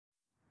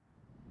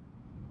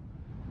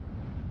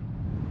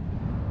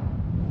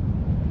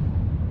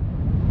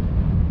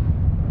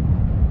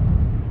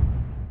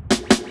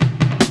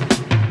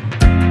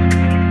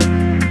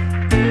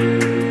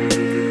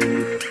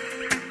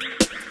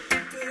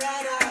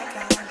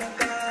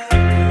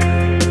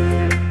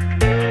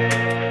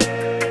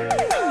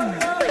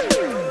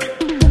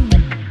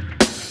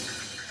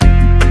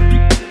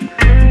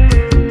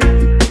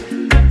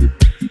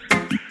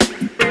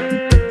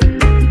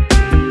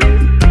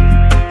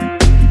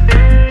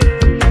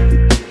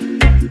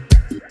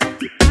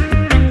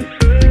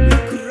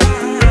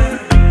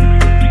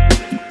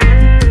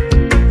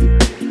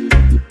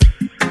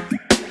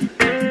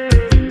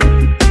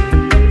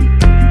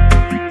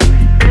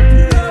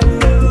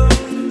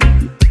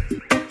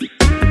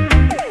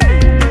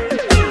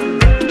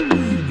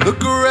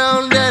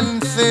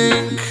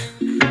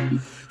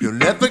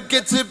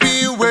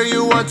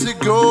want to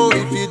go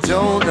if you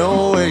don't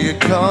know where you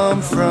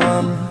come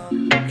from?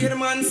 Get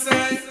him on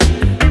side.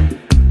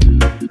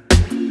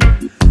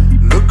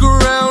 Look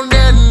around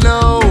and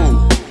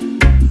know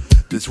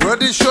this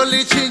world is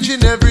surely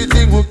changing,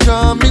 everything will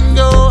come and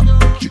go.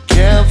 You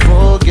can't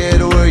forget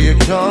where you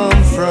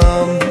come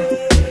from.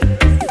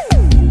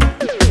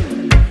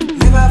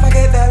 Never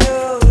forget the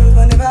love,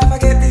 and never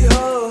forget the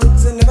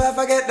hugs, and never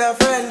forget the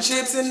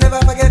friendships, and never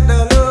forget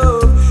the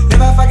love.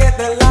 Never forget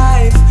the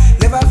life,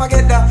 never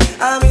forget the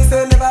army,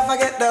 so never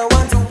forget the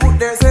ones who put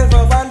themselves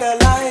up on the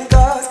line.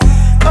 Cause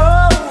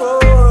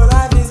oh,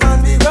 life is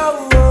one big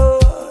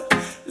road,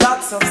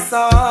 lots of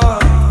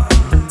songs.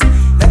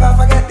 Never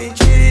forget the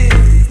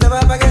trees, never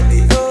forget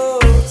the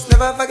hopes,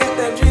 never forget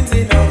the dreams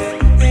in our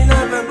head. We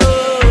never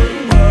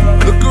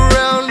broke. Look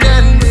around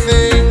and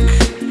think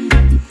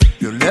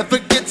you'll never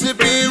get to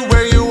be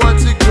where you want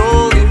to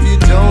go if you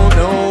don't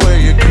know where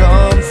you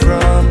come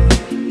from.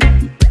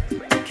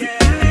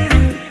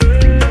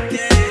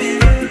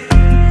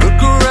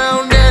 Look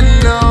around and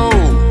know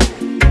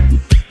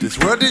this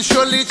world is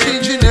surely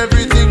changing,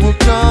 everything will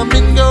come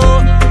and go.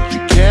 You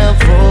can't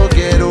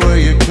forget where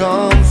you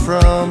come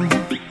from.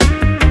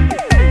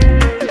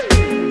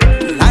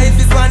 Life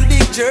is one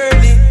big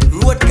journey,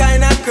 road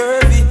kinda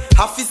curvy.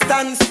 Have to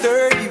stand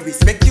sturdy,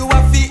 respect you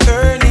have to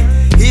earn it.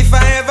 If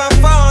I ever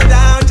fall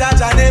down,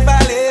 Jaja never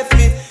left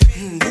me.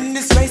 In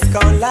this race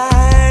called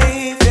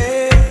life,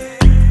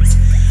 yes.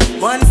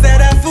 One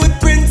set of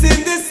footprints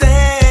in the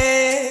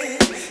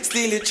sand.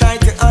 Still you try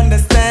to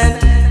understand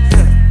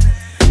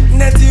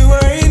that you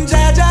were in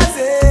Jaja's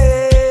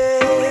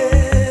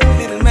head,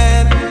 little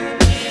man.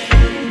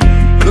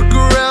 Look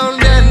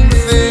around and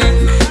think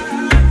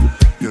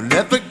you'll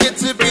never get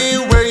to be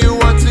where you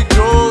want to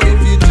go if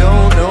you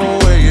don't know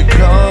where you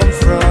come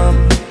from.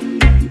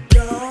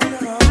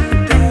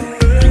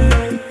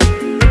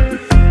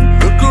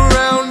 Look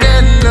around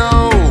and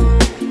know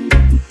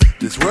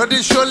this world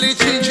is surely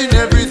changing,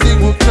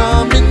 everything will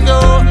come and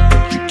go.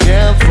 You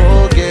can't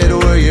forget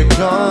where you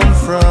come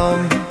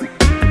from.